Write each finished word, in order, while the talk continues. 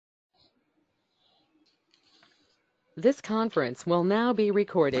This conference will now be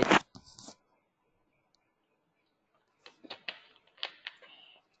recorded.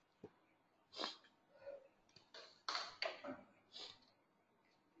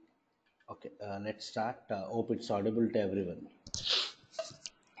 Okay, let's start. Hope it's audible to everyone.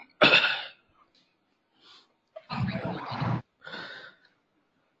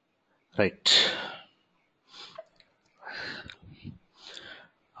 Right.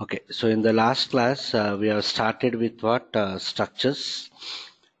 Okay, so in the last class, we have started with what structures.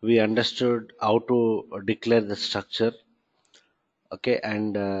 We understood how to declare the structure. Okay,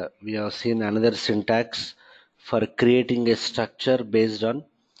 and we have seen another syntax for creating a structure based on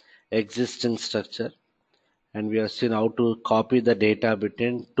existing structure, and we have seen how to copy the data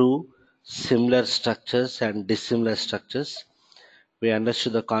between two similar structures and dissimilar structures. We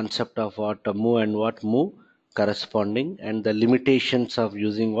understood the concept of what move and what move corresponding, and the limitations of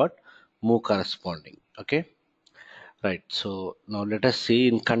using what move corresponding. Okay, right. So now let us see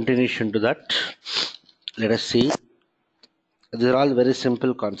in continuation to that. Let us see. These are all very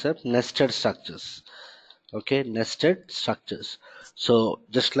simple concepts. Nested structures. Okay, nested structures. So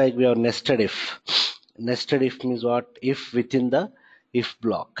just like we have nested if. Nested if means what? If within the if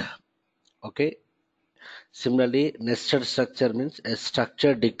block. Okay. Similarly, nested structure means a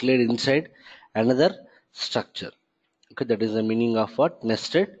structure declared inside another structure. Okay, that is the meaning of what?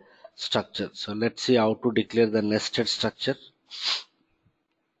 Nested structure. So let's see how to declare the nested structure.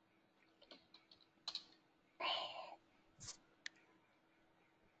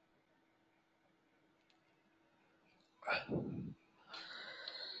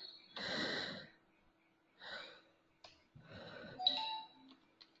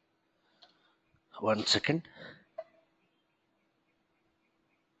 One second.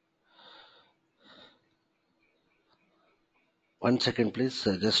 One second, please.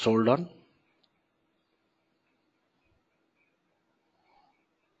 Just hold on.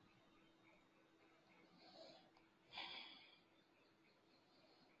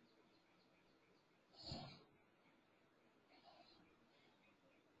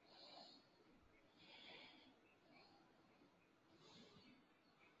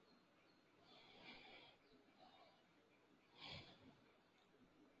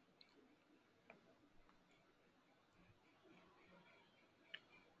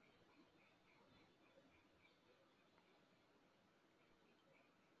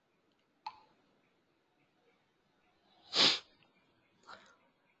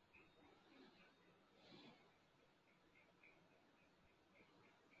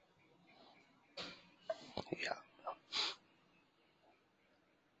 Yeah.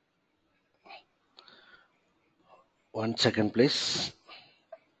 One second, please.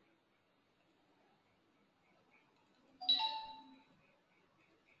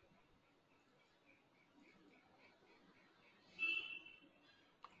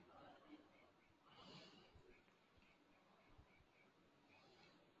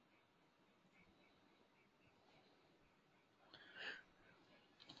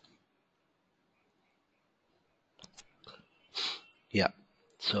 Yeah.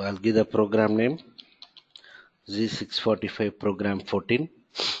 So I'll give the program name Z645 program 14.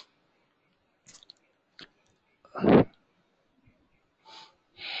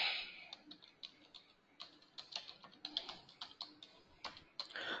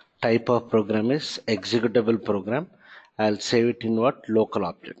 Type of program is executable program. I'll save it in what? Local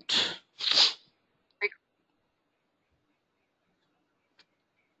object.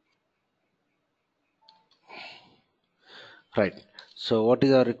 Right. So what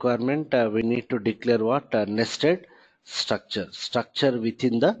is our requirement? We need to declare what? Nested structure. Structure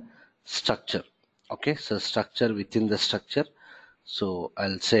within the structure. Okay. So structure within the structure. So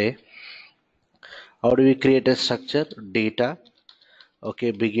I'll say, how do we create a structure? Data.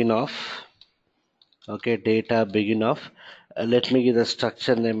 Okay. Begin of. Okay. Data begin of. Let me give the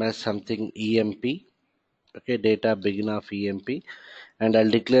structure name as something EMP. Okay. Data begin of EMP. And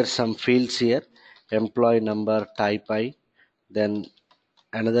I'll declare some fields here. Employee number type I. Then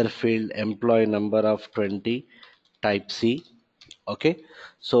another field employee number of 20 type C. Okay,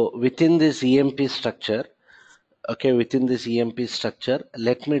 so within this EMP structure, okay, within this EMP structure,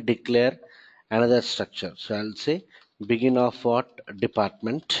 let me declare another structure. So I'll say begin of what?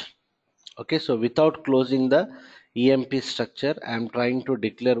 Department. Okay, so without closing the EMP structure, I'm trying to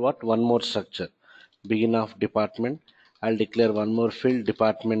declare what? One more structure. Begin of department. I'll declare one more field,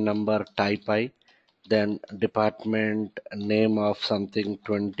 department number type I, then department name of something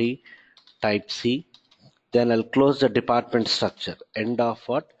 20 type C. Then I'll close the department structure. End of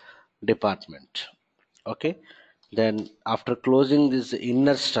what? Department. Okay. Then after closing this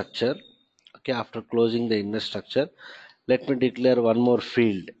inner structure, Okay, after closing the inner structure, let me declare one more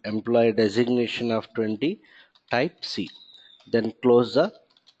field, employee designation of 20, type C. Then close the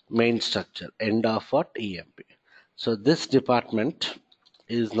main structure, end of what? EMP. So this department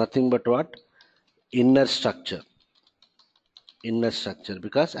is nothing but what? Inner structure. Inner structure,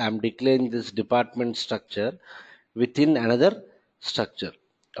 because I am declaring this department structure within another structure.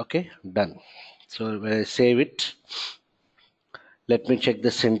 Okay, done. So when I save it, let me check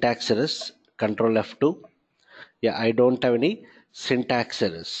the syntax errors. Control F2. Yeah, I don't have any syntax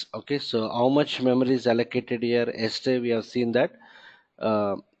errors. Okay, so how much memory is allocated here? Yesterday we have seen that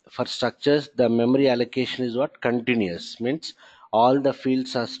uh, for structures the memory allocation is what? Continuous, means all the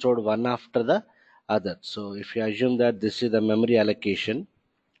fields are stored one after the other. So if you assume that this is the memory allocation,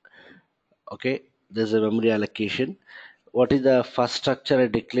 okay, there's a memory allocation. What is the first structure I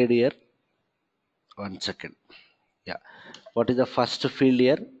declared here? One second. Yeah, what is the first field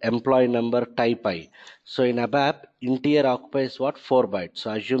here? Employee number, type I. So in ABAP, integer occupies what? 4 bytes.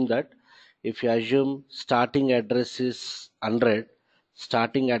 So assume that if you assume starting address is 100,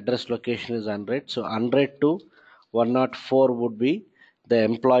 starting address location is 100, so 100 to 104 would be the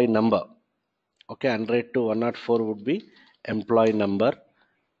employee number. Okay, 100 to 104 would be employee number.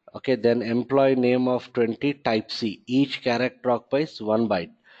 Okay, then employee name of 20, type C. Each character occupies 1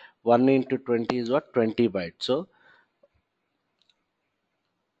 byte. 1 into 20 is what? 20 bytes. So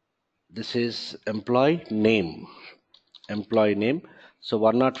this is employee name. Employee name. So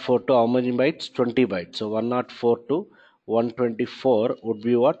 104 to how many bytes? 20 bytes. So 104 to 124 would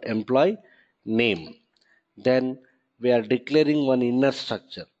be what? Employee name. Then we are declaring one inner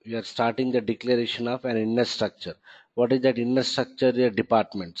structure. We are starting the declaration of an inner structure. What is that inner structure? A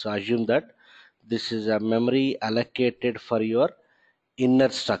department. So assume that this is a memory allocated for your inner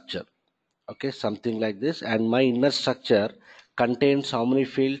structure. Okay, something like this. And my inner structure contains how many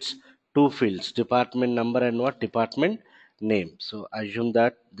fields? Two fields, department number and what? Department name. So assume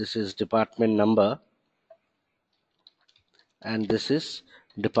that this is department number and this is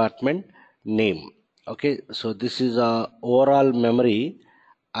department name. Okay, so this is a overall memory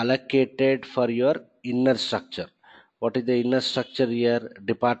allocated for your inner structure. What is the inner structure here?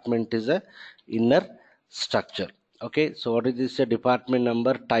 Department is a inner structure. Okay, so what is this? A department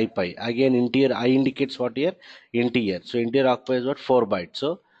number, type I. Again, integer I indicates what here? Integer. So integer occupies what? 4 bytes.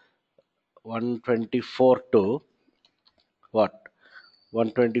 So 124 to what?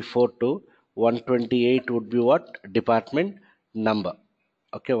 124 to 128 would be what? Department number.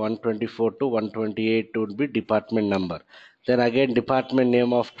 Okay, 124 to 128 would be department number. Then again department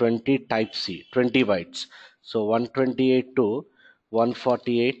name of 20, type C, 20 bytes. So 128 to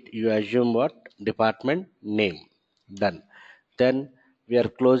 148, you assume what? Department name. Done. Then we are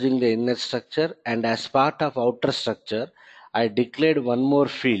closing the inner structure, and as part of outer structure I declared one more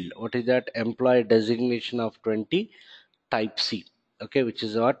field. What is that? Employee designation of 20, type C. Okay, which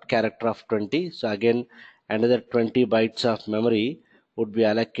is what? Character of 20. So again another 20 bytes of memory would be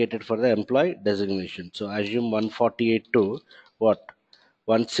allocated for the employee designation. So assume 148 to what?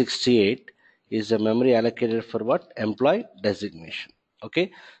 168 is the memory allocated for what? Employee designation.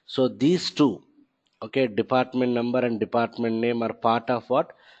 Okay, so these two, okay, department number and department name are part of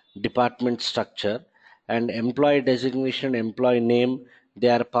what? Department structure. And employee designation, employee name, they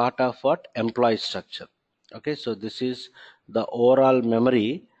are part of what? Employee structure. Okay, so this is the overall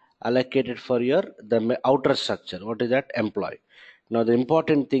memory allocated for your outer structure. What is that? Employee. Now the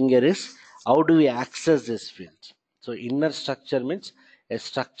important thing here is how do we access this field? So inner structure means a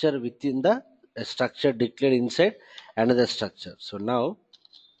structure within the a structure declared inside another structure. So now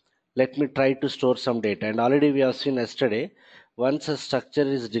let me try to store some data, and already we have seen yesterday, once a structure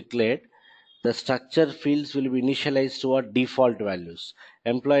is declared, the structure fields will be initialized to what? Default values.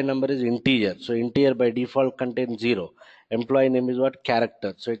 Employee number is integer, so integer by default contains 0. Employee name is what?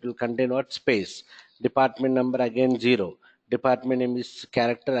 Character, so it will contain what? Space. Department number again 0. Department name is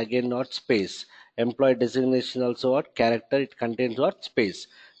character, again not space. Employee designation also what? Character, it contains what? Space.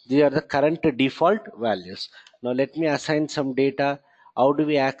 These are the current default values. Now let me assign some data. How do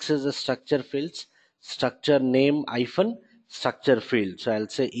we access the structure fields? Structure name hyphen structure field. So I'll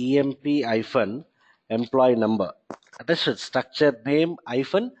say emp hyphen employee number. Understood? Structure name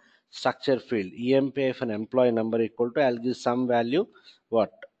hyphen structure field. Emp hyphen employee number equal to, I'll give some value,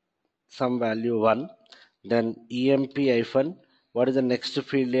 what? Some value 1. Then emp hyphen, what is the next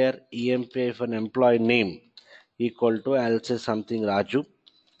field here? Emp hyphen employee name equal to, I'll say something Raju,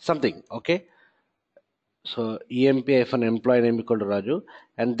 something. Okay, so emp hyphen employee name equal to Raju,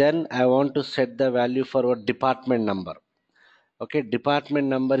 and then I want to set the value for what? Department number. Okay, department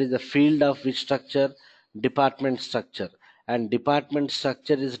number is the field of which structure? Department structure. and department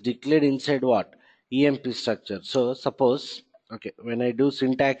structure is declared inside what? EMP structure. So suppose, okay, when I do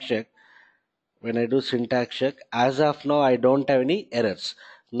syntax check, as of now I don't have any errors.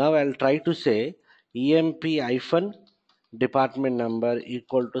 Now I'll try to say EMP hyphen department number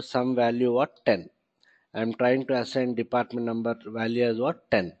equal to some value what? 10. I'm trying to assign department number value as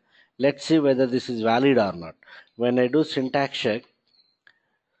what? 10. Let's see whether this is valid or not. When I do syntax check,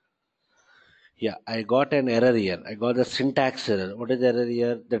 yeah, I got an error here. I got the syntax error. What is the error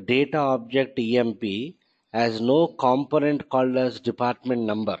here? The data object EMP has no component called as department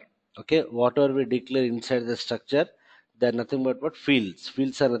number. Okay, whatever we declare inside the structure, they're nothing but what? Fields.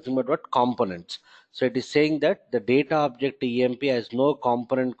 Fields are nothing but what? Components. So it is saying that the data object EMP has no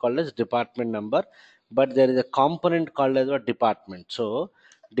component called as department number, but there is a component called as what? Department. So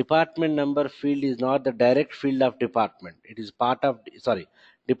department number field is not the direct field of department. It is part of, sorry,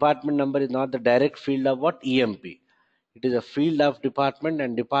 department number is not the direct field of what? EMP. It is a field of department,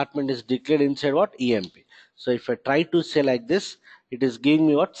 and department is declared inside what? EMP. So if I try to say like this, it is giving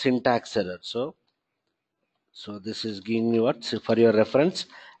me what? Syntax error. So this is giving me what? So for your reference,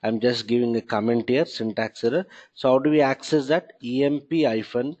 I'm just giving a comment here, syntax error. So how do we access that? EMP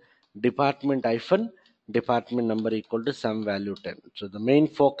hyphen department number equal to some value 10. So the main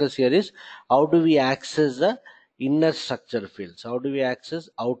focus here is how do we access the inner structure fields? How do we access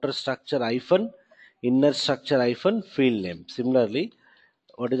outer structure hyphen inner structure hyphen field name? Similarly,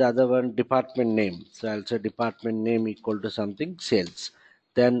 what is the other one? Department name. So I'll say department name equal to something sales.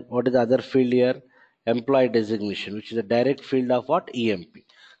 Then what is the other field here? Employee designation, which is a direct field of what? EMP.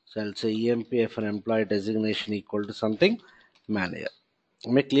 So I'll say EMP for employee designation equal to something manager.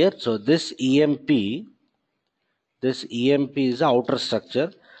 Am I clear? So this EMP is the outer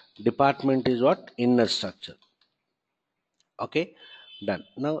structure, department is what? Inner structure. Okay, done.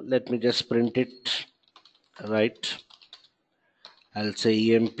 Now let me just print it. Right, I'll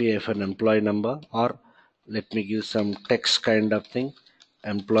say EMP for an employee number, or let me give some text kind of thing.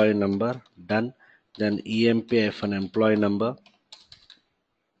 Employee number, done. Then EMP for an employee number.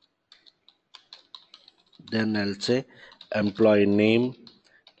 Then I'll say employee name,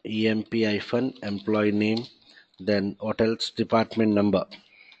 EMP hyphen employee name. Then what else? Department number.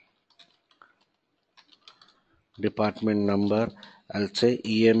 Department number. I'll say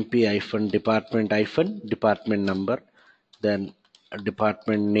EMP hyphen department number. Then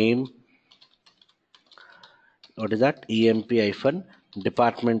department name. What is that? EMP hyphen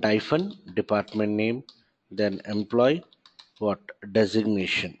department name. Then employee what?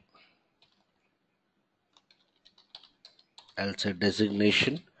 Designation. I'll say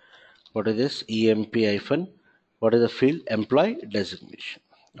designation. What is this? EMP hyphen what is the field? Employee designation.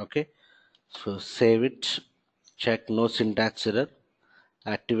 Okay, so save it, check no syntax error,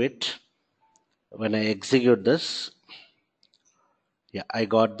 activate. When I execute this, yeah, I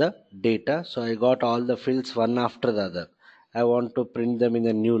got the data. So I got all the fields one after the other. I want to print them in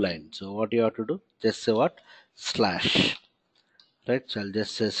a new line. So what you have to do? Just say what? Slash. Right, so I'll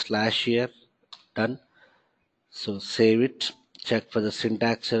just say slash here. Done. So save it, check for the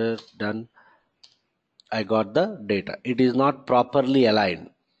syntax error. Done. I got the data. It is not properly aligned.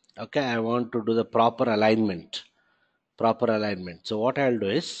 Okay, I want to do the proper alignment. So what I'll do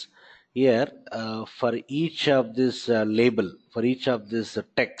is here for each of this label, for each of this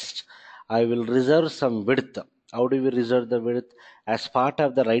text, I will reserve some width. How do we reserve the width? As part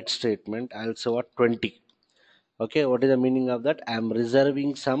of the right statement, I'll say what? 20. Okay, what is the meaning of that? I am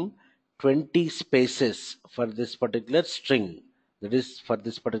reserving some 20 spaces for this particular string. That is for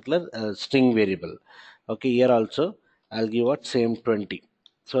this particular string variable. Okay, here also I'll give what? Same 20.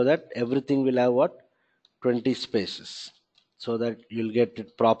 So that everything will have what? 20 spaces. So that you'll get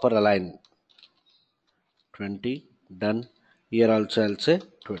it proper aligned. 20, done. Here also I'll say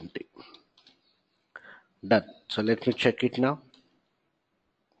 20. Done. So let me check it now.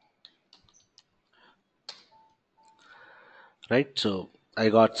 Right, so I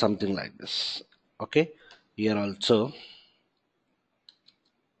got something like this. Okay, here also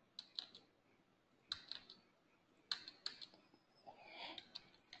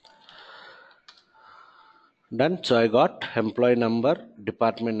done. So I got employee number,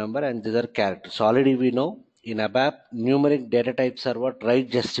 department number, and these are characters. So already we know in ABAP numeric data types are what? Right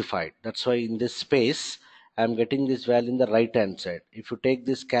justified. That's why in this space I'm getting this value in the right hand side. If you take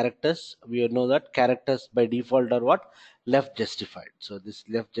these characters, we know that characters by default are what? Left justified. So this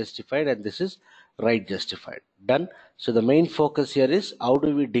left justified and this is right justified. Done. So the main focus here is how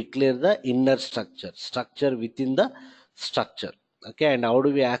do we declare the inner structure within the structure. Okay, and how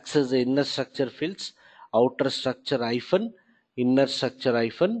do we access the inner structure fields? Outer structure hyphen inner structure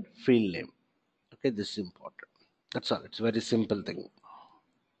hyphen field name. Okay, this is important. That's all. It's a very simple thing.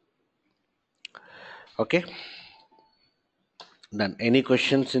 Okay, done. Any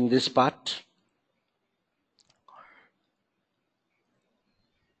questions in this part?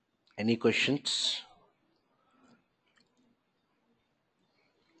 Any questions?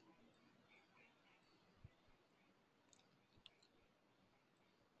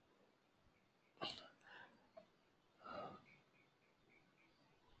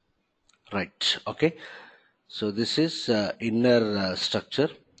 Right. Okay. So this is inner structure.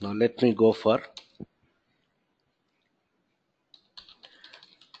 Now let me go for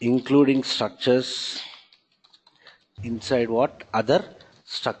including structures inside what? Other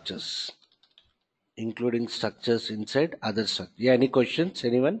structures. Including structures inside other structures. Yeah, any questions?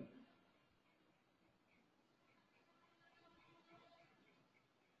 Anyone?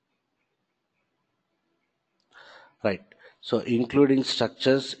 Right. So including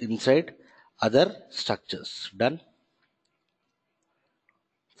structures inside other structures. Done.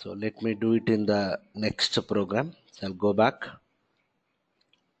 So let me do it in the next program. So I'll go back.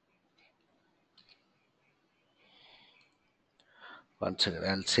 Once again,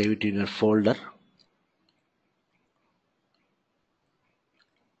 I'll save it in your folder.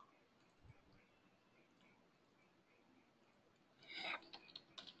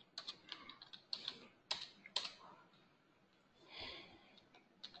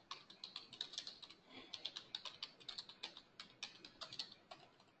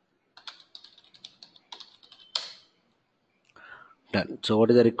 Done. So what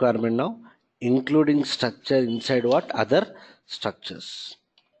is the requirement now? Including structure inside what? Other structures.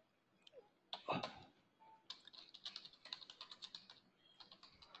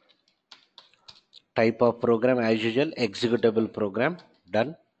 Type of program as usual, executable program.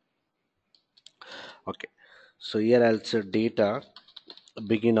 Done. Okay. So here I'll say data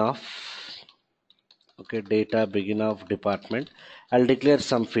begin of, okay, data begin of department. I'll declare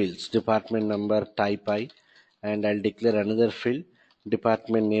some fields, department number type I, and I'll declare another field,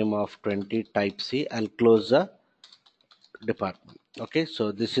 department name of 20 type C. I'll close the department. Okay,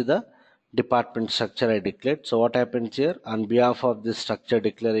 so this is the department structure I declared. So what happens here, on behalf of this structure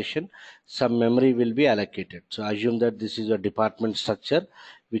declaration, some memory will be allocated. So assume that this is a department structure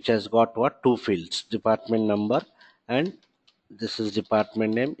which has got what? Two fields, department number and this is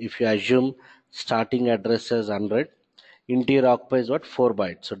department name. If you assume starting address as 100, integer occupies what? 4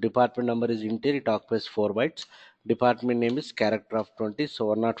 bytes. So department number is integer, it occupies 4 bytes. Department name is character of 20, so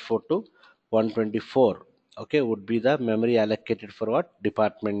 104 to 124, okay, would be the memory allocated for what?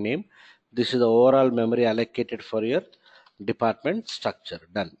 Department name. This is the overall memory allocated for your department structure.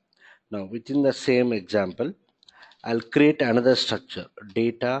 Done. Now within the same example, I'll create another structure,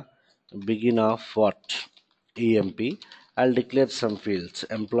 data begin of what? EMP. I'll declare some fields,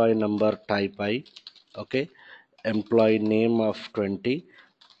 employee number type I, okay, employee name of 20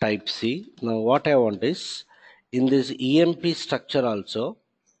 type C. Now what I want is, in this EMP structure also,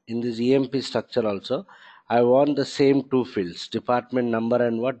 I want the same two fields, department number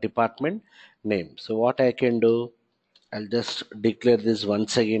and what? Department name. So what I can do, I'll just declare this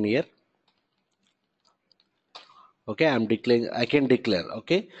once again here. Okay, I'm declaring, I can declare.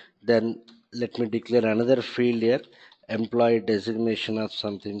 Okay, then let me declare another field here, employee designation of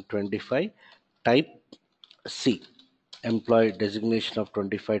something 25 type C, employee designation of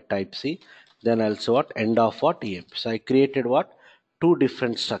 25 type C. Then also what? End of what? EMP. So I created what? Two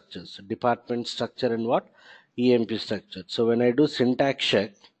different structures, department structure and what? EMP structure. So when I do syntax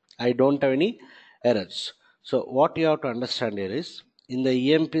check, I don't have any errors. So what you have to understand here is, in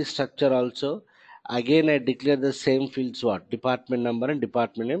the EMP structure also, again I declare the same fields, what? Department number and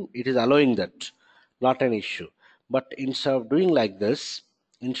department name. It is allowing that, not an issue. But instead of doing like this,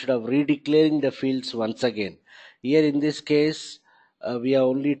 instead of redeclaring the fields once again, here in this case, we have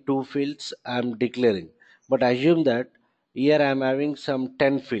only two fields I am declaring. But assume that here I am having some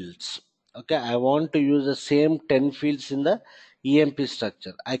 10 fields. Okay, I want to use the same 10 fields in the EMP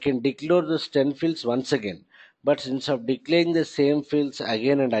structure. I can declare those 10 fields once again. But instead of declaring the same fields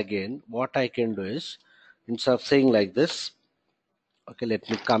again and again, what I can do is, instead of saying like this, okay, let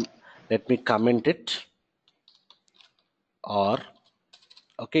me comment it, or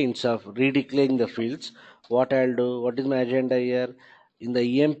okay, instead of redeclaring the fields, what I'll do, what is my agenda here, in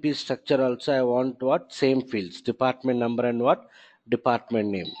the EMP structure also I want what? Same fields, department number and what? Department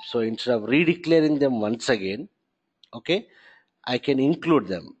name. So instead of redeclaring them once again, okay, I can include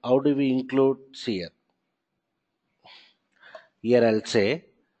them. How do we include? See here I'll say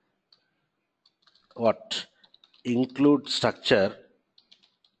what? Include structure,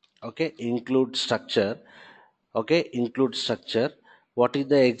 okay, include structure, okay, include structure. What is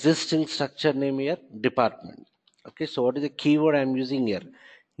the existing structure name here? Department. Okay, so what is the keyword I'm using here?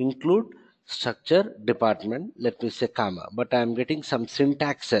 Include structure department, let me say comma, but I'm getting some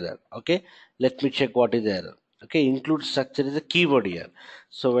syntax error. Okay, let me check what is the error. Okay, include structure is a keyword here.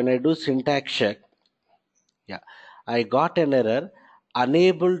 So when I do syntax check, yeah, I got an error,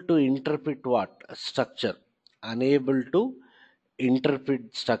 unable to interpret what? Structure. Unable to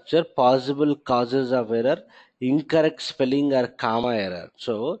interpret structure, possible causes of error, incorrect spelling or comma error.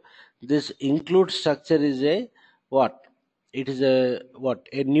 So this include structure is a what? It is a what?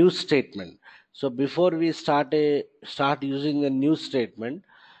 A new statement. So before we start using the new statement,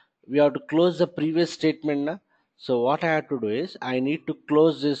 we have to close the previous statement na? So what I have to do is I need to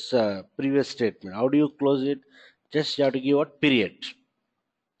close this previous statement. How do you close it? Just you have to give what? Period.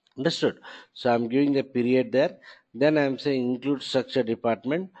 Understood? So I'm giving the period there. Then I'm saying include structure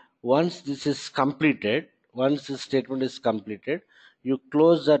department. Once this is completed, once this statement is completed, you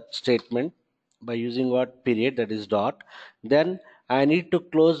close that statement by using what? Period, that is dot. Then I need to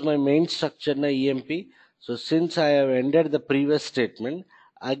close my main structure na EMP. So since I have ended the previous statement,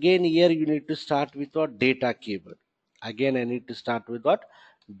 again here you need to start with what? Data keyword. Again I need to start with what?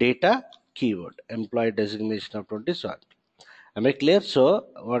 Data keyword. Employee designation of 20. So am I clear? So,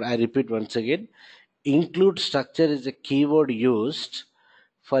 what I repeat once again, include structure is a keyword used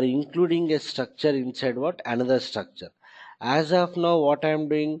for including a structure inside what? Another structure. As of now, what I am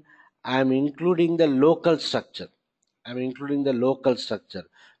doing, I am including the local structure. I'm including the local structure.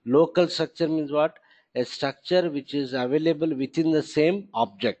 Local structure means what? A structure which is available within the same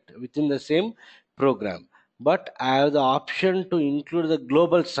object, within the same program. But I have the option to include the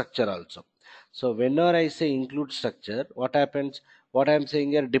global structure also. So whenever I say include structure, what happens? What I'm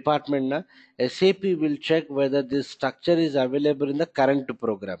saying here, department na, SAP will check whether this structure is available in the current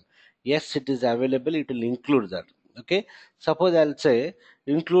program. Yes, it is available. It will include that. Okay. Suppose I'll say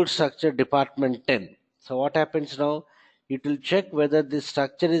include structure department 10. So what happens now? It will check whether this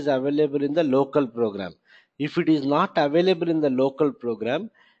structure is available in the local program. If it is not available in the local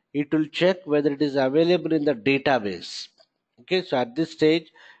program, it will check whether it is available in the database. Okay, so at this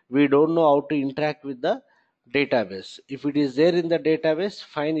stage, we don't know how to interact with the database. If it is there in the database,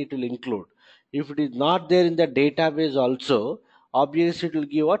 fine, it will include. If it is not there in the database also, obviously it will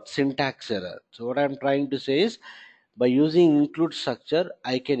give what? Syntax error. So what I'm trying to say is, by using include structure,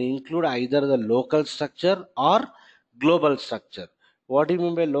 I can include either the local structure or global structure. What do you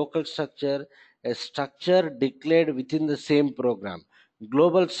mean by local structure? A structure declared within the same program.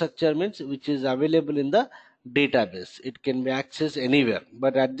 Global structure means which is available in the database. It can be accessed anywhere.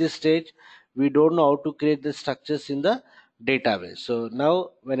 But at this stage, we don't know how to create the structures in the database. So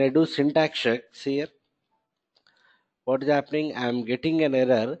now when I do syntax check, see here, what is happening? I am getting an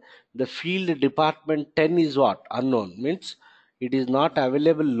error. The field department 10 is what? Unknown, means it is not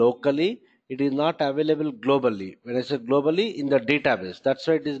available locally, it is not available globally. When I say globally, in the database, that's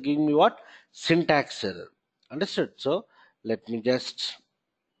why it is giving me what? Syntax error. Understood? So let me just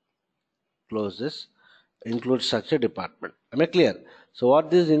close this. Include structure department. Am I clear? So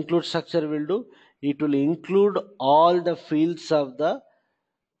what this include structure will do, it will include all the fields of the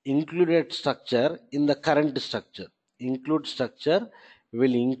included structure in the current structure. Include structure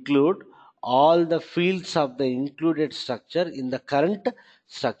will include all the fields of the included structure in the current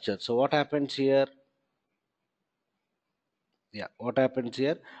structure. So what happens here? Yeah, what happens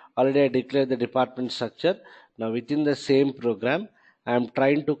here? Already I declared the department structure. Now within the same program, I am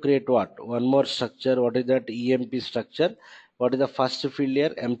trying to create what? One more structure. What is that? EMP structure. What is the first field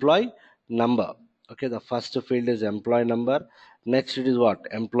here? Employee number. Okay, the first field is employee number. Next it is what?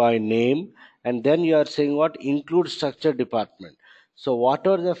 Employee name. And then you are saying what? Include structure department. So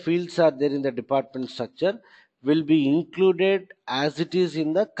whatever the fields are there in the department structure will be included as it is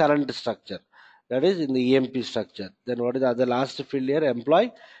in the current structure, that is in the EMP structure. Then what is the other last field here?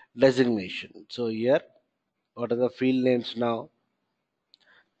 Employee designation. So here, what are the field names now?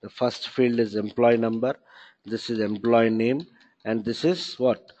 The first field is employee number, this is employee name, and this is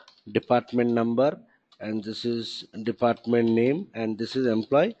what? Department number, and this is department name, and this is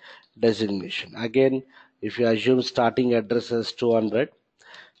employee designation. Again, if you assume starting address as 200,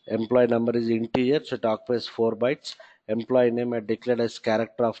 employee number is integer, so it occupies 4 bytes. Employee name I declared as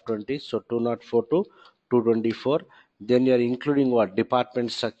character of 20, so 204 to 224. Then you are including what?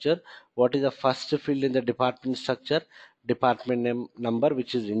 Department structure. What is the first field in the department structure? Department name number,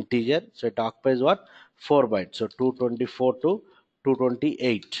 which is integer, so it occupies what? 4 bytes, so 224 to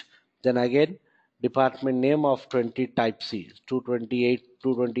 228. Then again, department name of 20 type C, 228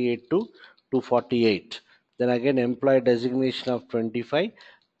 to 248. Then again, employee designation of 25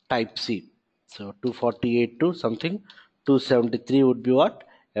 type C. So 248 to something 273 would be what?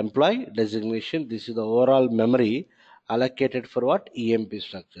 employee designation. This is the overall memory allocated for what? EMP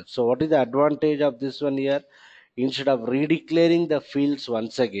structure. So what is the advantage of this one here? Instead of redeclaring the fields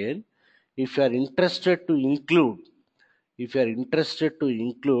once again, if you are interested to include if you are interested to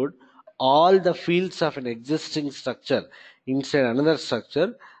include all the fields of an existing structure inside another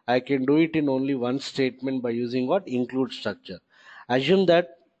structure, I can do it in only one statement by using what? Include structure. Assume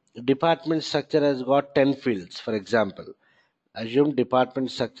that department structure has got 10 fields, for example. Assume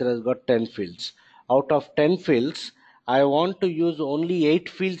department structure has got 10 fields. Out of 10 fields, I want to use only 8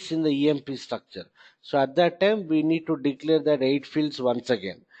 fields in the EMP structure. So at that time, we need to declare that 8 fields once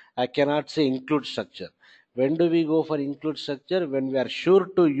again. I cannot say include structure. When do we go for include structure? When we are sure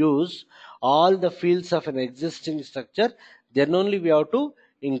to use all the fields of an existing structure, then only we have to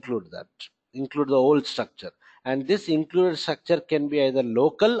include that, include the old structure. And this included structure can be either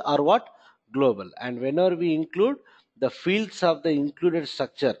local or what? Global. And whenever we include, the fields of the included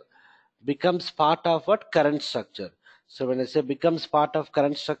structure becomes part of what? Current structure. So when I say becomes part of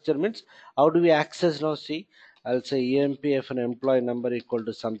current structure means, how do we access now? See, I'll say EMPF an employee number equal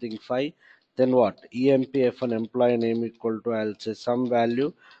to something 5. Then what? EMPF an employee name equal to, I'll say some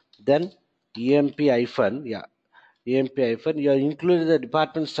value. Then EMP hyphen, yeah, EMP hyphen, you are including the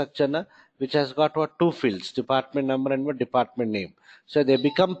department structure na, which has got what? Two fields, department number and what? Department name. So they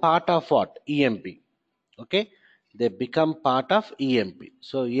become part of what? EMP. Okay, they become part of EMP.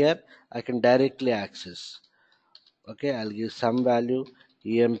 So here I can directly access. Okay, I'll give some value,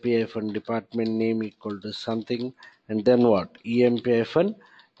 EMP hyphen department name equal to something, and then what? EMP hyphen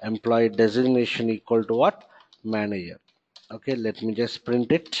employee designation equal to what? Manager. Okay, let me just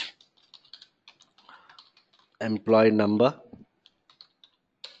print it. Employee number,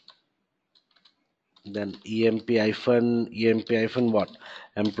 then EMP hyphen what?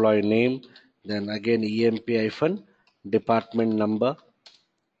 Employee name, then again EMP hyphen department number,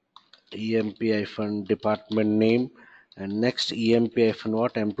 EMP hyphen department name, and next EMP hyphen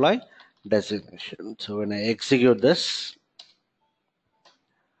what? Employee designation. So when I execute this,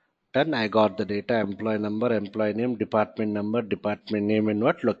 then I got the data: employee number, employee name, department number, department name, and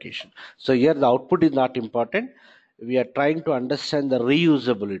what? Location. So here the output is not important. We are trying to understand the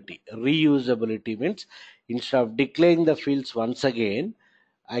reusability. Reusability means instead of declaring the fields once again,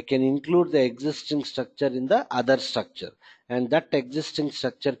 I can include the existing structure in the other structure, and that existing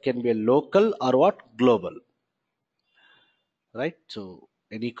structure can be a local or what? Global. Right? So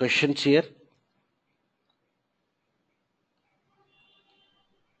any questions here?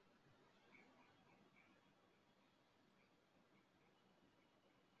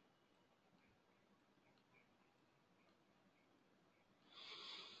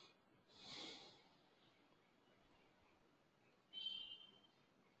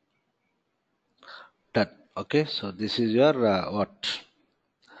 Done. Okay, so this is your what?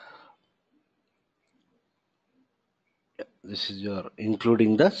 This is your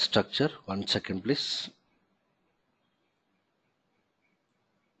including the structure. 1 second, please.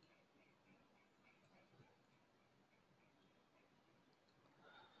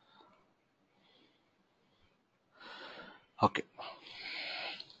 Okay,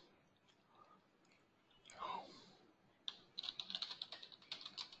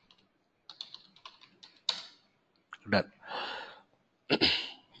 done.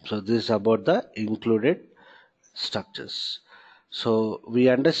 So this is about the included structures. So we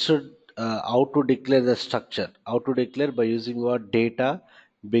understood how to declare the structure. How to declare by using what? Data,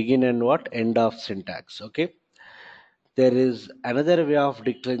 begin and what? End of syntax. Okay. There is another way of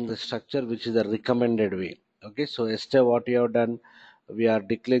declaring the structure, which is the recommended way. Okay. So yesterday what we have done, we are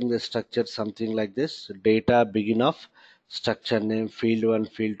declaring the structure something like this: data, begin of, structure name, field 1,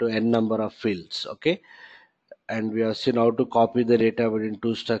 field 2, n number of fields. Okay, and we have seen how to copy the data within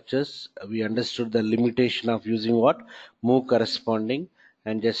two structures. We understood the limitation of using what? Move corresponding.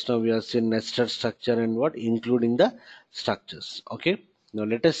 And just now we have seen nested structure and what? Including the structures. Okay. Now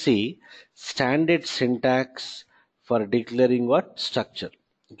let us see standard syntax for declaring what? Structure.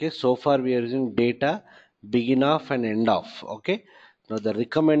 Okay. So far we are using data, begin of and end of. Okay. Now the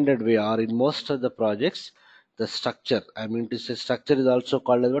recommended way, or in most of the projects, the structure, I mean to say structure is also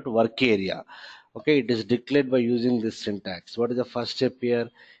called as what? Work area. Okay, it is declared by using this syntax. What is the first step here?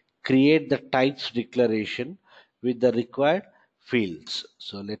 Create the types declaration with the required fields.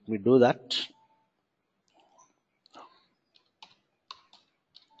 So let me do that.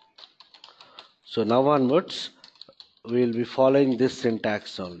 So now onwards, we will be following this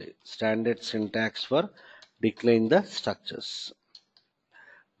syntax only. Standard syntax for declaring the structures.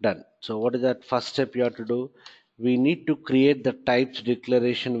 Done. So what is that first step you have to do? We need to create the types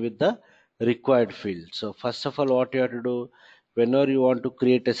declaration with the required field. So first of all, what you have to do? whenever you want to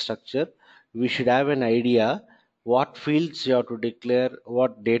create a structure, we should have an idea what fields you have to declare,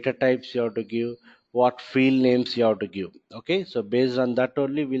 what data types you have to give, what field names you have to give. Okay, so based on that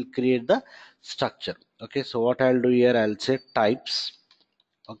only we'll create the structure. Okay, so what I'll do here, I'll say types.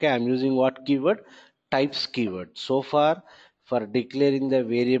 Okay, I'm using what keyword? Types keyword. So far, for declaring the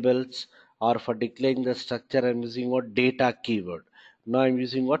variables or for declaring the structure, I'm using what? Data keyword. Now I'm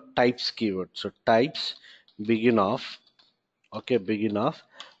using what? Types keyword. So types begin off. Okay, begin off.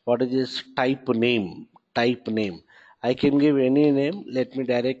 What is this type name? Type name. I can give any name. Let me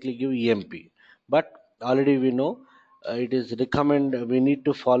directly give EMP. But already we know it is recommend we need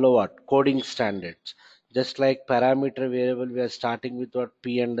to follow what coding standards. Just like parameter variable, we are starting with what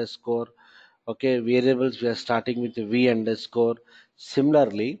p underscore. Okay, variables we are starting with v underscore.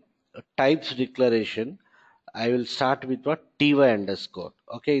 Similarly, types declaration I will start with what ty underscore.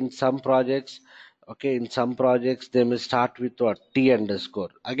 Okay, in some projects, okay, in some projects they may start with what t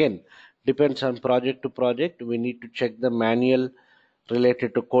underscore. Again, depends on project to project. We need to check the manual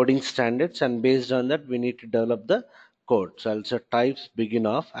related to coding standards, and based on that, we need to develop the code. So I'll say types begin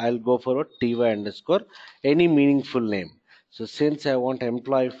off. I'll go for a ty underscore any meaningful name. So since I want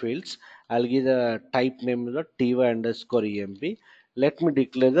employee fields, I'll give the type name as a ty underscore emp. Let me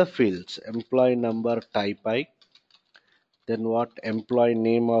declare the fields employee number type I, then what employee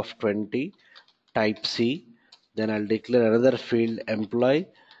name of 20 type C, then I'll declare another field employee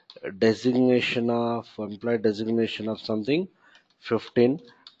designation of something 15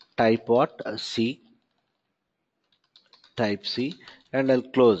 type what C, type C, and I'll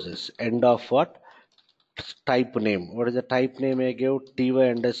close this end of what type name. What is the type name? I gave ty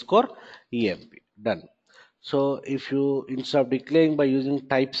underscore emp. Done. So if you, instead of declaring by using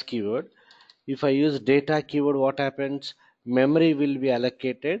types keyword, if I use data keyword, what happens? Memory will be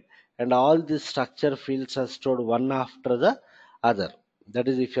allocated and all these structure fields are stored one after the other. That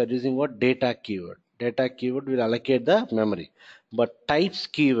is if you are using what data keyword. Data keyword will allocate the memory. But types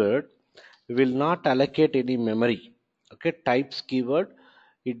keyword will not allocate any memory. Okay, types keyword,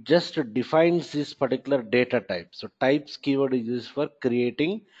 it just defines this particular data type. So types keyword is used for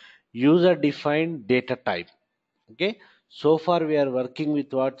creating user defined data type. Okay, so far we are working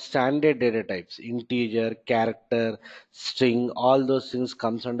with what standard data types, integer, character, string, all those things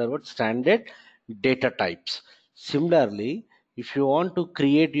comes under what standard data types. Similarly, if you want to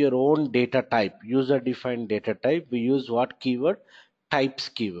create your own data type, user defined data type, we use what keyword? Types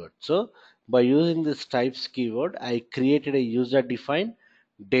keyword. So by using this types keyword, I created a user defined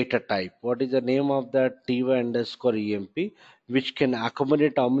data type. What is the name of that? ty underscore emp, which can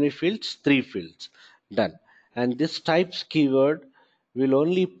accommodate how many fields? 3 fields. Done. And this types keyword will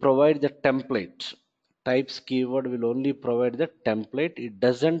only provide the template. Types keyword will only provide the template. It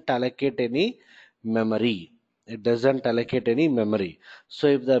doesn't allocate any memory. It doesn't allocate any memory. So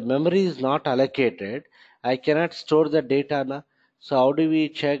if the memory is not allocated, I cannot store the data. Na? So how do we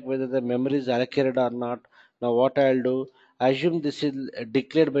check whether the memory is allocated or not? Now what I'll do, assume this is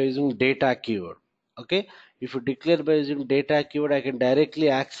declared by using data keyword. Okay, if you declare by using data keyword, I can directly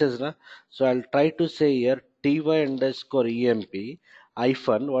access. Na? So I'll try to say here ty underscore emp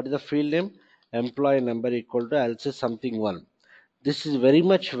hyphen, what is the field name? Employee number equal to, I'll say something one. This is very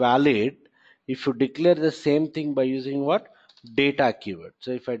much valid if you declare the same thing by using what? Data keyword.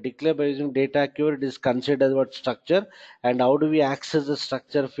 So if I declare by using data keyword, it is considered as what structure. And how do we access the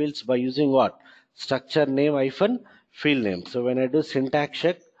structure fields? By using what? Structure name hyphen field name. So when I do syntax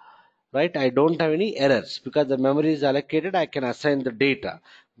check, right, I don't have any errors because the memory is allocated. I can assign the data,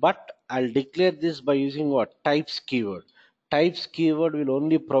 but I'll declare this by using what? Types keyword. Types keyword will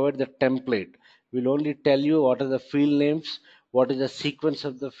only provide the template, will only tell you what are the field names, what is the sequence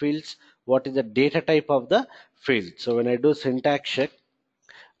of the fields, what is the data type of the field. So when I do syntax check,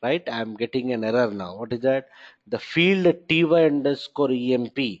 right, I'm getting an error now. What is that? The field ty underscore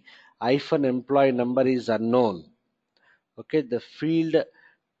emp hyphen employee number is unknown. Okay, the field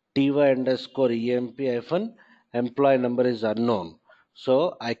ty underscore emp hyphen employee number is unknown.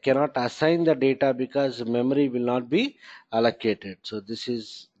 So I cannot assign the data because memory will not be allocated. So this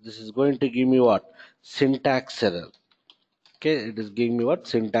is going to give me what? Syntax error. Okay, it is giving me what?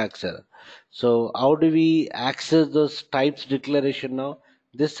 Syntax error. So how do we access those types declaration now?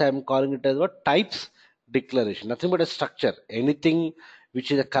 This I'm calling it as what? Types declaration. Nothing but a structure. Anything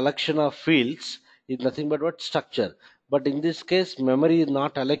which is a collection of fields is nothing but what? Structure. But in this case memory is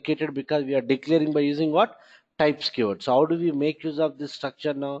not allocated because we are declaring by using what? Types keyword. So how do we make use of this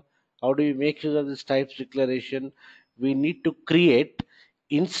structure now? How do we make use of this types declaration? We need to create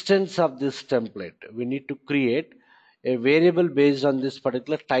instance of this template. We need to create a variable based on this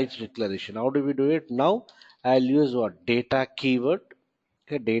particular types declaration. How do we do it now? I'll use what? Data keyword.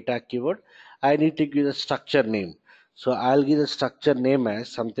 Okay, data keyword. I need to give the structure name. So I'll give the structure name as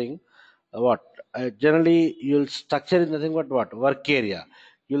something what? Generally, you'll structure is nothing but what? Work area.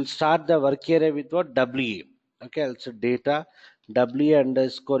 You'll start the work area with what? WA. Okay, also data WA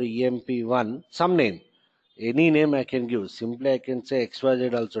underscore EMP1, some name. Any name I can give. Simply I can say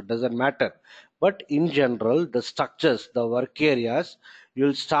XYZ also, doesn't matter. But in general, the structures, the work areas,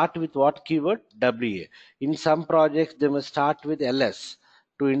 you'll start with what keyword? WA. In some projects, they must start with LS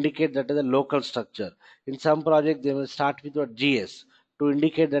to indicate that is a local structure. In some projects, they must start with what? GS to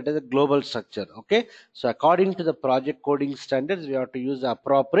indicate that is a global structure. Okay, so according to the project coding standards, we have to use the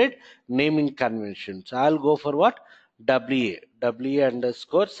appropriate naming convention. So I'll go for what? WA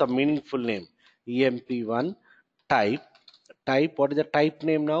underscore some meaningful name, EMP1 type. What is the type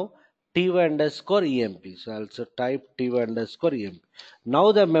name now? TY underscore EMP. So also type TY underscore EMP.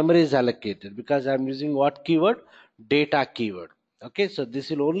 Now the memory is allocated because I'm using what keyword? Data keyword. Okay, so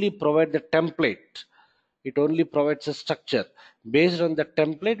this will only provide the template. It only provides a structure. Based on the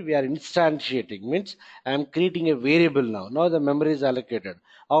template, we are instantiating. Means I am creating a variable now. Now the memory is allocated.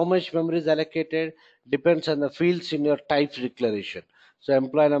 How much memory is allocated depends on the fields in your types declaration. So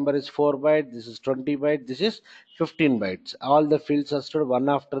employee number is 4 bytes, this is 20 bytes, this is 15 bytes. All the fields are stored one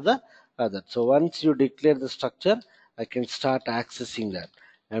after the other. So once you declare the structure, I can start accessing that.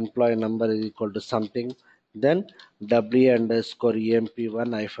 Employee number is equal to something. Then W underscore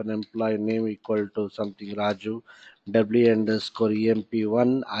EMP1 hyphen employee name equal to something Raju. W underscore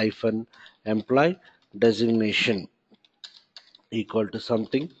EMP1 hyphen employee designation equal to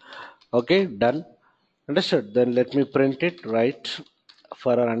something. Okay, done. Understood. Then let me print it, right?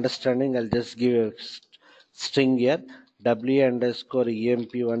 For our understanding, I'll just give a string here. W underscore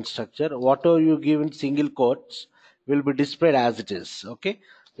EMP1 structure. Whatever you give in single quotes will be displayed as it is. Okay.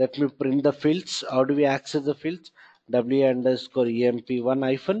 Let me print the fields. How do we access the fields? W underscore EMP1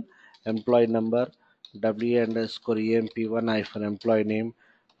 hyphen employee number. W underscore EMP1 hyphen employee name.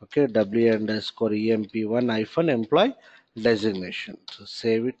 Okay. W underscore EMP1 hyphen employee designation. So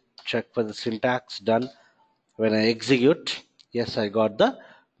save it, check for the syntax, done. When I execute, yes, I got the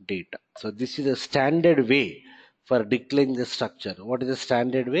data. So this is a standard way for declaring the structure. What is the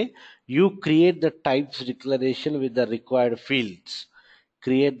standard way? You create the types declaration with the required fields.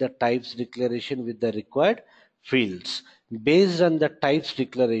 Create the types declaration with the required fields. Based on the types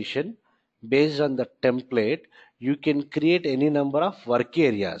declaration, based on the template, you can create any number of work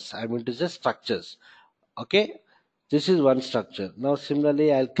areas. I mean to say structures. Okay, this is one structure. Now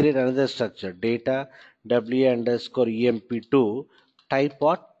similarly, I'll create another structure. Data W underscore EMP2 type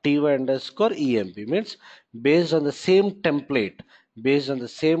what? TY underscore EMP means based on the same template, based on the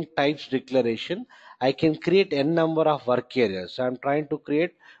same types declaration, I can create n number of work areas. So I'm trying to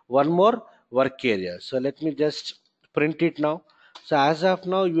create one more work area. So let me just print it now. So as of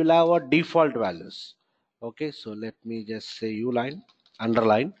now, you will have a default values. Okay, so let me just say uline,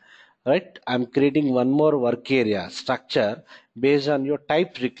 underline, right? I'm creating one more work area structure based on your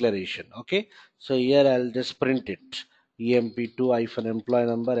type declaration. Okay, so here I'll just print it, emp2 hyphen employee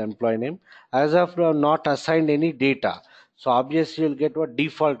number employee name. As of now, not assigned any data, so obviously you'll get what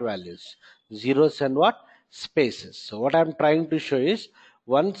default values, zeros and what spaces. So what I'm trying to show is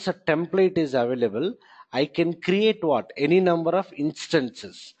once a template is available, I can create what any number of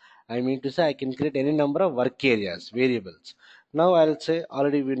instances. I mean to say I can create any number of work areas, variables. Now I'll say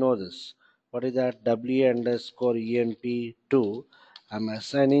already we know this. What is that? W underscore EMP2. I'm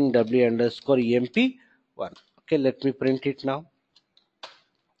assigning W underscore EMP1. Okay, let me print it now.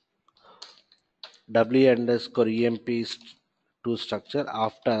 W underscore EMP2 structure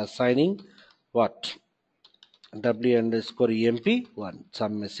after assigning what? W underscore EMP1.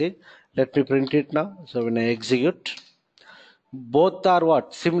 Some message. Let me print it now. So when I execute, both are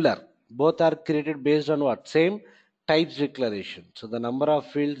what? Similar. Both are created based on what? Same types declaration. So the number of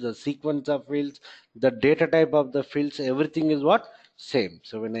fields, the sequence of fields, the data type of the fields, everything is what? Same.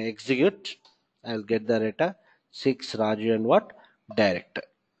 So when I execute, I'll get the data 6 Raju and what? Director.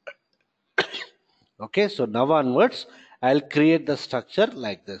 Okay, so now onwards, I'll create the structure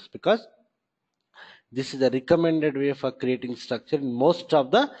like this because this is the recommended way for creating structure in most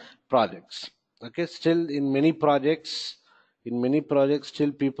of the projects. Okay, still in many projects,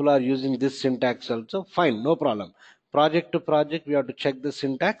 still people are using this syntax also. Fine, no problem. Project to project, we have to check the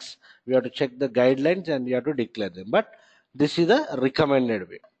syntax, we have to check the guidelines, and we have to declare them. But this is the recommended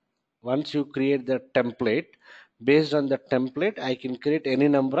way. Once you create the template, based on the template, I can create any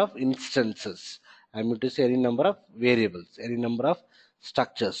number of instances. I mean to say any number of variables, any number of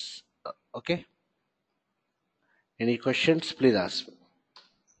structures. Okay. Any questions? Please ask.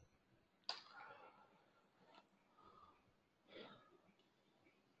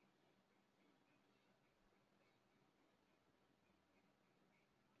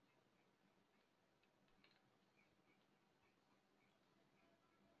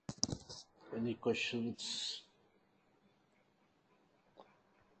 Any questions?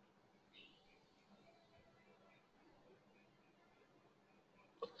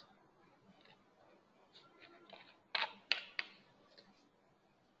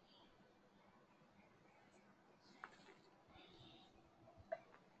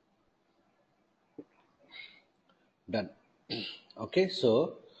 Done. Okay,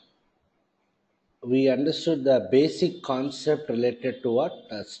 so we understood the basic concept related to what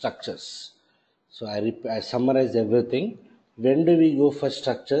structures. So I summarize everything. When do we go for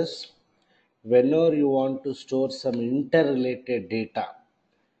structures? Whenever you want to store some interrelated data,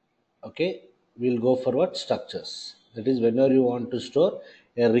 okay, we'll go for what structures. That is, whenever you want to store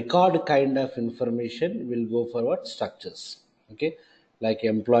a record kind of information, we'll go for what structures. Okay, like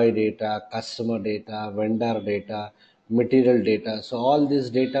employee data, customer data, vendor data, material data. So all this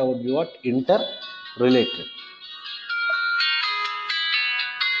data would be what interrelated.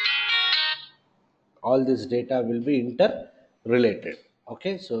 All this data will be interrelated.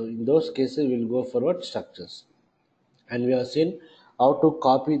 Okay, so in those cases we'll go for what structures. And we have seen how to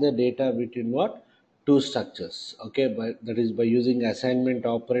copy the data between what two structures. Okay, that is by using assignment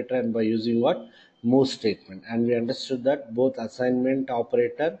operator and by using what move statement. And we understood that both assignment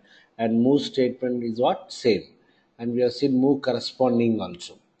operator and move statement is what same. And we have seen move corresponding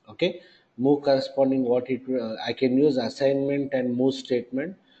also. Okay, move corresponding, what it I can use assignment and move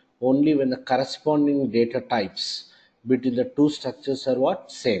statement only when the corresponding data types between the two structures are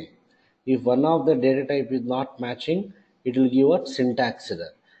what same. If one of the data type is not matching, it will give a syntax error.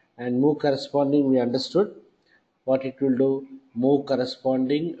 And move corresponding, we understood what it will do. Move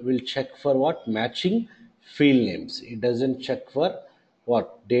corresponding will check for what matching field names. It doesn't check for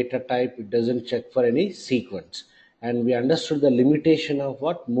what data type. It doesn't check for any sequence. And we understood the limitation of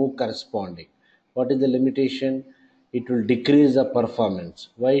what move corresponding. What is the limitation? It will decrease the performance.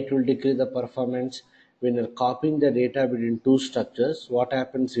 Why it will decrease the performance? When you're copying the data between two structures, what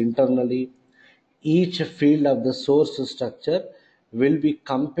happens internally? Each field of the source structure will be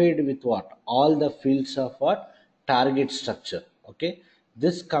compared with what all the fields of what target structure. Okay,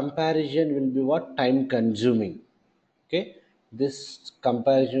 this comparison will be what time consuming. Okay, this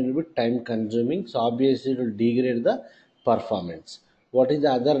comparison will be time consuming, so obviously it will degrade the performance. What is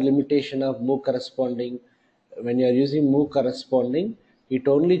the other limitation of move corresponding? When you are using move corresponding, it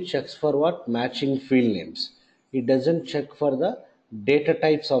only checks for what matching field names. It doesn't check for the data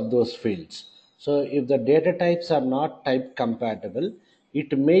types of those fields. So if the data types are not type compatible,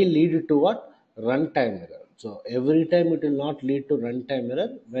 it may lead to what runtime error. So every time it will not lead to runtime error.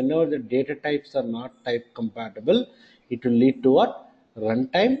 Whenever the data types are not type compatible, it will lead to what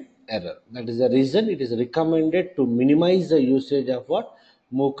runtime error. That is the reason it is recommended to minimize the usage of what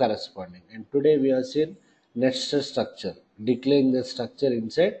move corresponding. And today we are seeing nested structure, declaring the structure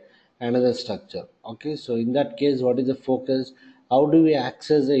inside another structure. Okay, so in that case, what is the focus? How do we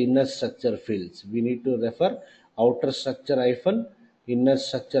access the inner structure fields? We need to refer outer structure hyphen inner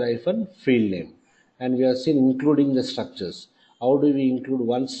structure hyphen field name. And we are seeing including the structures. How do we include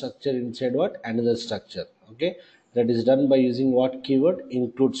one structure inside what another structure? Okay, that is done by using what keyword?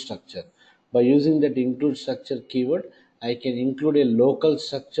 Include structure. By using that include structure keyword, I can include a local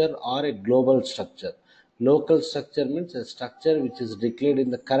structure or a global structure. Local structure means a structure which is declared in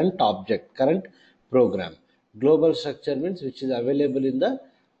the current object, current program. Global structure means which is available in the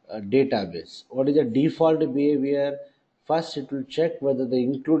database. What is the default behavior? First, it will check whether the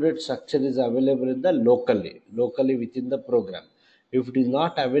included structure is available in the locally within the program. If it is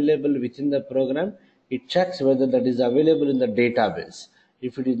not available within the program, it checks whether that is available in the database.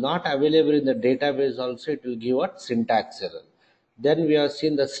 If it is not available in the database also, it will give what syntax error. Then we have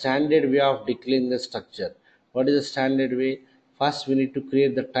seen the standard way of declaring the structure. What is the standard way? First, we need to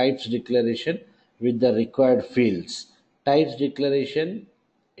create the types declaration with the required fields. Types declaration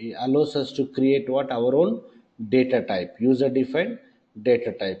allows us to create what our own data type, user defined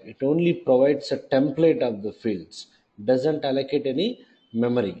data type. It only provides a template of the fields, doesn't allocate any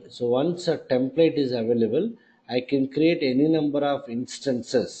memory. So once a template is available, I can create any number of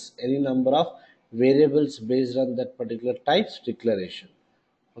instances, any number of variables based on that particular types declaration.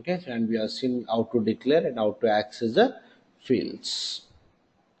 Okay, and we have seen how to declare and how to access the fields.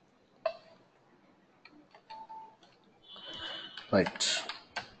 Right.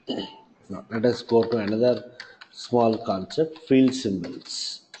 Now let us go to another small concept, field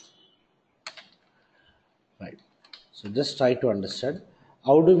symbols. Right. So just try to understand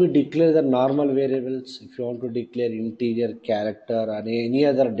how do we declare the normal variables. If you want to declare integer, character, or any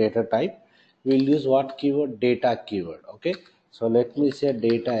other data type, we will use what keyword? Data keyword. Okay. So let me say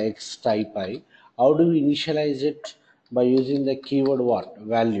data x type I. How do we initialize it? by using the keyword what?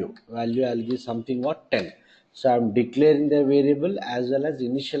 Value. Value I'll give something what? 10. So I'm declaring the variable as well as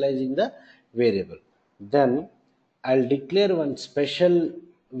initializing the variable. Then I'll declare one special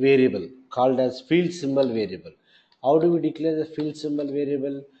variable called as field symbol variable. How do we declare the field symbol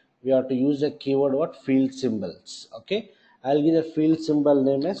variable? We have to use a keyword what? Field symbols. Okay. I'll give the field symbol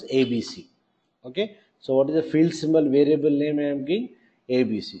name as ABC. Okay. So what is the field symbol variable name I am giving?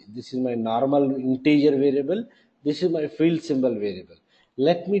 ABC. This is my normal integer variable. This is my field symbol variable.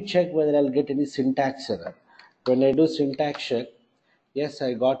 Let me check whether I'll get any syntax error. When I do syntax check, yes,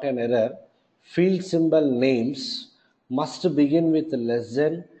 I got an error. Field symbol names must begin with less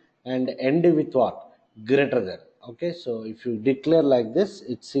than and end with what? Greater than. Okay, so if you declare like this,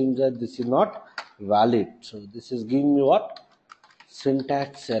 it seems that this is not valid. So this is giving me what?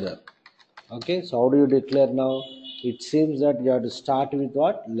 Syntax error. Okay, so how do you declare now? It seems that you have to start with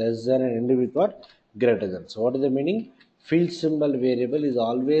what? Less than and end with what? Greater than. So what is the meaning? Field symbol variable is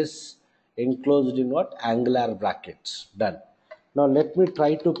always enclosed in what? Angular brackets. Done. Now let me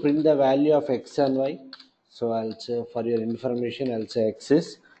try to print the value of x and y. So I'll say, for your information, I'll say x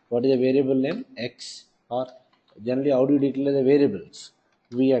is, what is the variable name? X, or generally how do you declare the variables?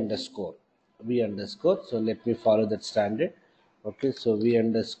 V underscore. V underscore. So let me follow that standard. Okay, so V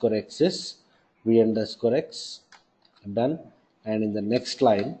underscore x is V underscore x. Done. And in the next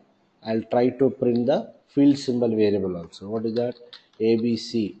line, I'll try to print the field symbol variable also. What is that?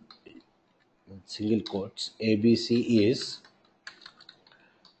 ABC, single quotes, ABC is,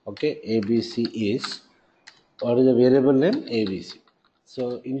 okay, ABC is, what is the variable name? ABC.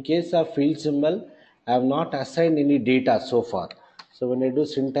 So in case of field symbol, I have not assigned any data so far. So when I do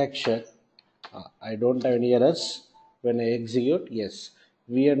syntax check, I don't have any errors. When I execute, yes,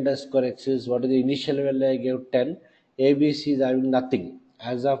 V underscore x is, what is the initial value I gave? 10. ABC is having nothing.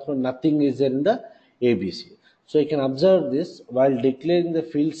 As of now, nothing is there in the ABC. So you can observe this while declaring the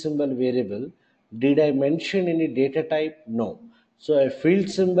field symbol variable. Did I mention any data type? No. So a field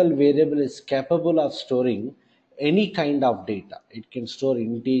symbol variable is capable of storing any kind of data. It can store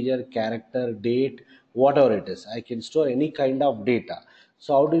integer, character, date, whatever it is. I can store any kind of data.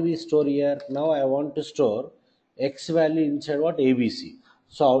 So how do we store here? Now I want to store x value inside what? ABC.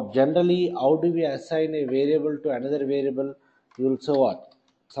 So generally, how do we assign a variable to another variable? You will say what?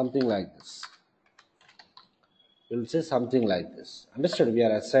 Something like this. You will say something like this. Understood? We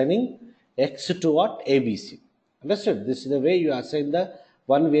are assigning x to what? ABC. Understood? This is the way you assign the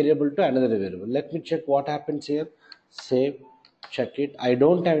one variable to another variable. Let me check what happens here. Save, check it. I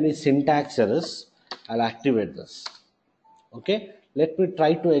don't have any syntax errors. I'll activate this. Okay. Let me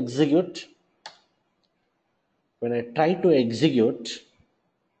try to execute. When I try to execute,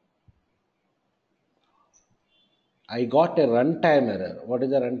 I got a runtime error. What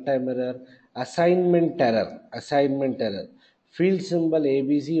is the runtime error? Assignment error. Assignment error. Field symbol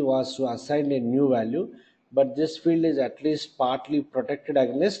ABC was to assign a new value, but this field is at least partly protected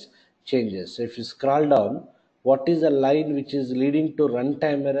against changes. So if you scroll down, what is the line which is leading to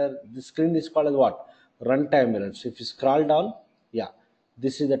runtime error? The screen is called as what? Runtime error. So if you scroll down, yeah,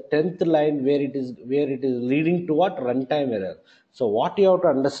 this is the 10th line where it is leading to what? Runtime error. So what you have to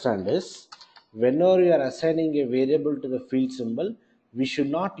understand is, whenever you are assigning a variable to the field symbol, we should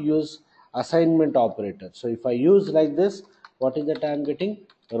not use assignment operator. So if I use like this, what is that I am getting?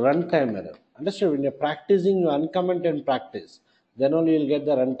 Runtime error. Understood? When you're practicing, you uncomment and practice, then only you'll get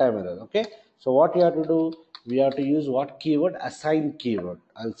the runtime error. Okay, so what you have to do, we have to use what keyword? Assign keyword.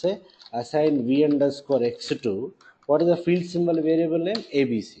 I'll say assign V underscore x to, what is the field symbol variable name?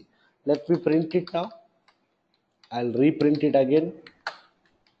 ABC. Let me print it now. I'll reprint it again.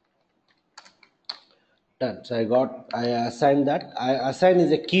 Done. So I assigned that. I assign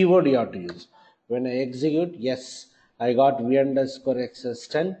is a keyword you have to use. When I execute, yes, I got V underscore x as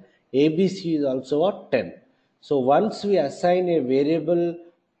 10. ABC is also what? 10. So once we assign a variable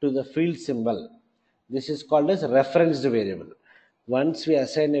to the field symbol, this is called as referenced variable. Once we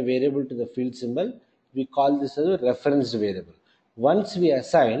assign a variable to the field symbol, we call this as a referenced variable. Once we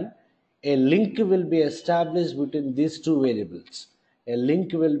assign, a link will be established between these two variables. A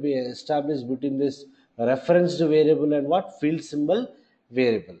link will be established between this referenced variable and what? Field symbol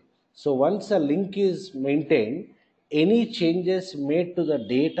variable. So once a link is maintained, any changes made to the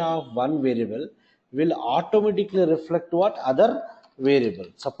data of one variable will automatically reflect what? Other variable.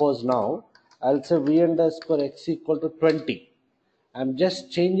 Suppose now I'll say V underscore x equal to 20. I'm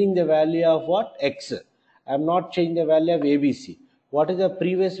just changing the value of what? X. I'm not changing the value of ABC. What is the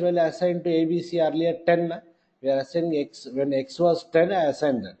previous value assigned to ABC earlier? 10. We are assigning X. When X was 10, I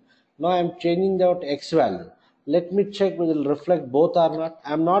assigned that. Now I'm changing that X value. Let me check whether it will reflect both or not.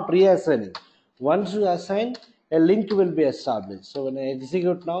 I'm not reassigning. Once you assign, a link will be established. So when I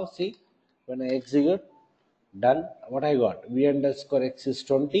execute now, see, when I execute, done, what I got, v underscore x is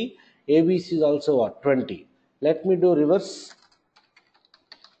 20, abc is also what, 20. Let me do reverse.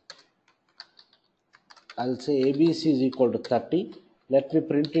 I'll say abc is equal to 30. Let me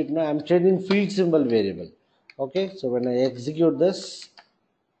print it now. I'm changing field symbol variable. Okay, so when I execute this,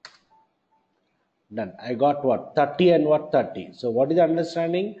 done. I got what, 30 and what, 30. So what is the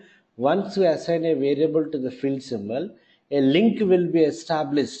understanding? Once we assign a variable to the field symbol, a link will be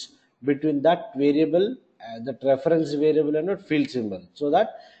established between that variable, that reference variable and that field symbol, so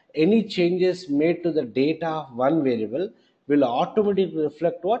that any changes made to the data of one variable will automatically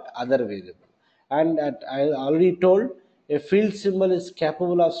reflect what, other variable. And I already told, a field symbol is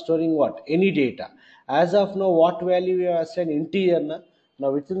capable of storing what, any data. As of now, what value we have assigned, integer na?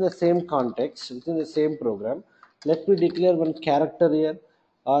 Now within the same context, within the same program, let me declare one character here,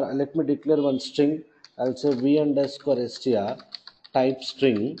 or let me declare one string. I'll say v underscore str type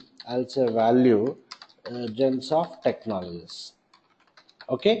string. I'll say value gens of technologies.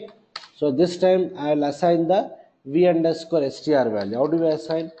 Okay, so this time I will assign the v underscore str value. How do we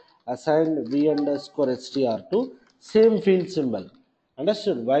assign v underscore str to same field symbol?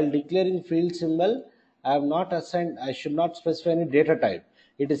 Understood? While declaring field symbol, I have not assigned, I should not specify any data type.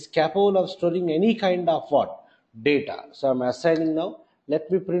 It is capable of storing any kind of what, data. So I'm assigning now. Let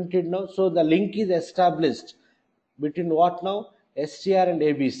me print it now. So the link is established between what now, str and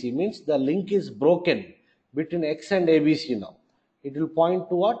abc, means the link is broken between x and abc now. It will point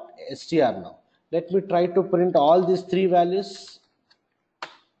to what, str now. Let me try to print all these three values.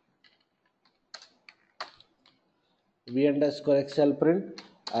 V underscore x I'll print.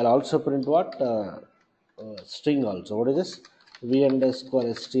 I'll also print what, string also. What is this? V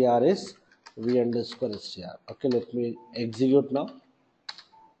underscore str is v underscore str. Okay, let me execute now.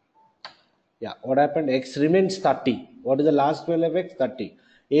 Yeah, what happened? X remains 30. What is the last value of x? 30.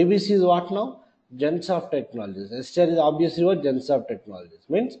 ABC is what now? Gens of technologies. STR is obviously what? Gens of technologies.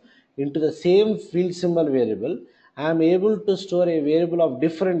 Means into the same field symbol variable, I am able to store a variable of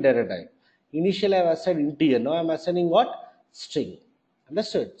different data type. Initially, I have assigned integer. Now I am assigning what? String.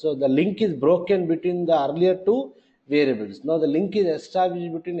 Understood? So the link is broken between the earlier two variables. Now the link is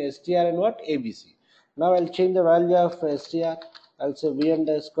established between str and what? ABC. Now I'll change the value of str. I'll say v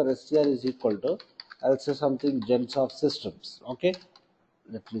underscore str is equal to, I'll say something gens of systems. Okay,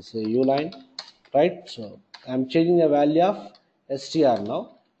 let me say uline, right? So I'm changing the value of str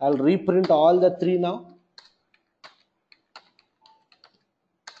now. I'll reprint all the three now.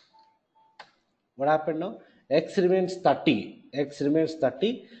 What happened now? X remains 30. X remains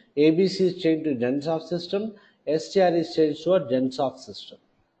 30. ABC is changed to gens of system. str is changed to a gens of system.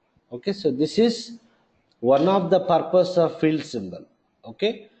 Okay, so this is one of the purpose of field symbol.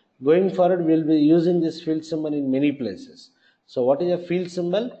 Okay, going forward we'll be using this field symbol in many places. So what is a field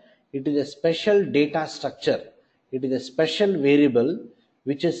symbol? It is a special data structure. It is a special variable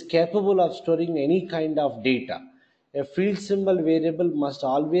which is capable of storing any kind of data. A field symbol variable must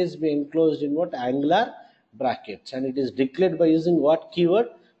always be enclosed in what, angular brackets, and it is declared by using what keyword?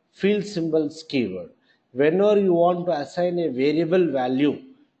 Field symbols keyword. Whenever you want to assign a variable value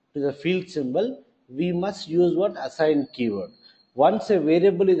to the field symbol, we must use what, assign keyword. Once a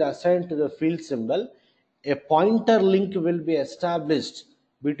variable is assigned to the field symbol, a pointer link will be established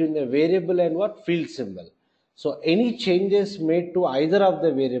between the variable and what, field symbol. So any changes made to either of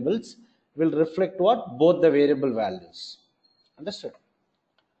the variables will reflect what, both the variable values. Understood?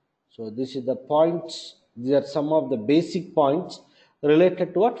 So this is the points. These are some of the basic points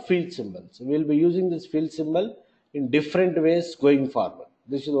related to what, field symbols. We will be using this field symbol in different ways going forward.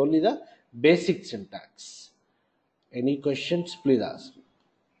 This is only the basic syntax. Any questions, please ask.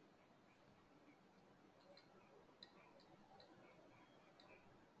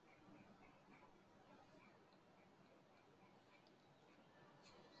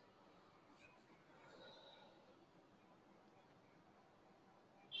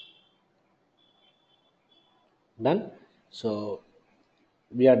 Done? So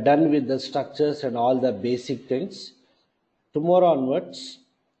we are done with the structures and all the basic things. Tomorrow onwards,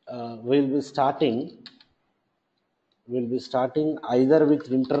 we'll be starting either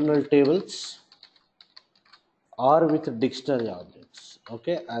with internal tables or with dictionary objects.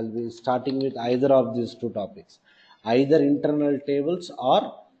 Okay, I'll be starting with either of these two topics, either internal tables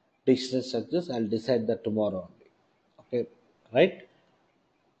or dictionary structures. I'll decide that tomorrow only. Okay, right?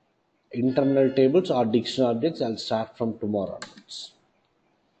 Internal tables or dictionary objects, I'll start from tomorrow onwards.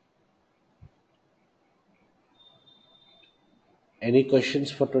 Any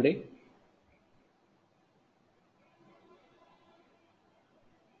questions for today?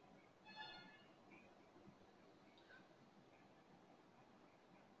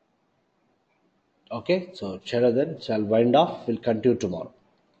 Okay, so chalo then, shall wind off. We'll continue tomorrow.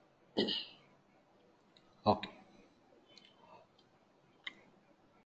 Okay.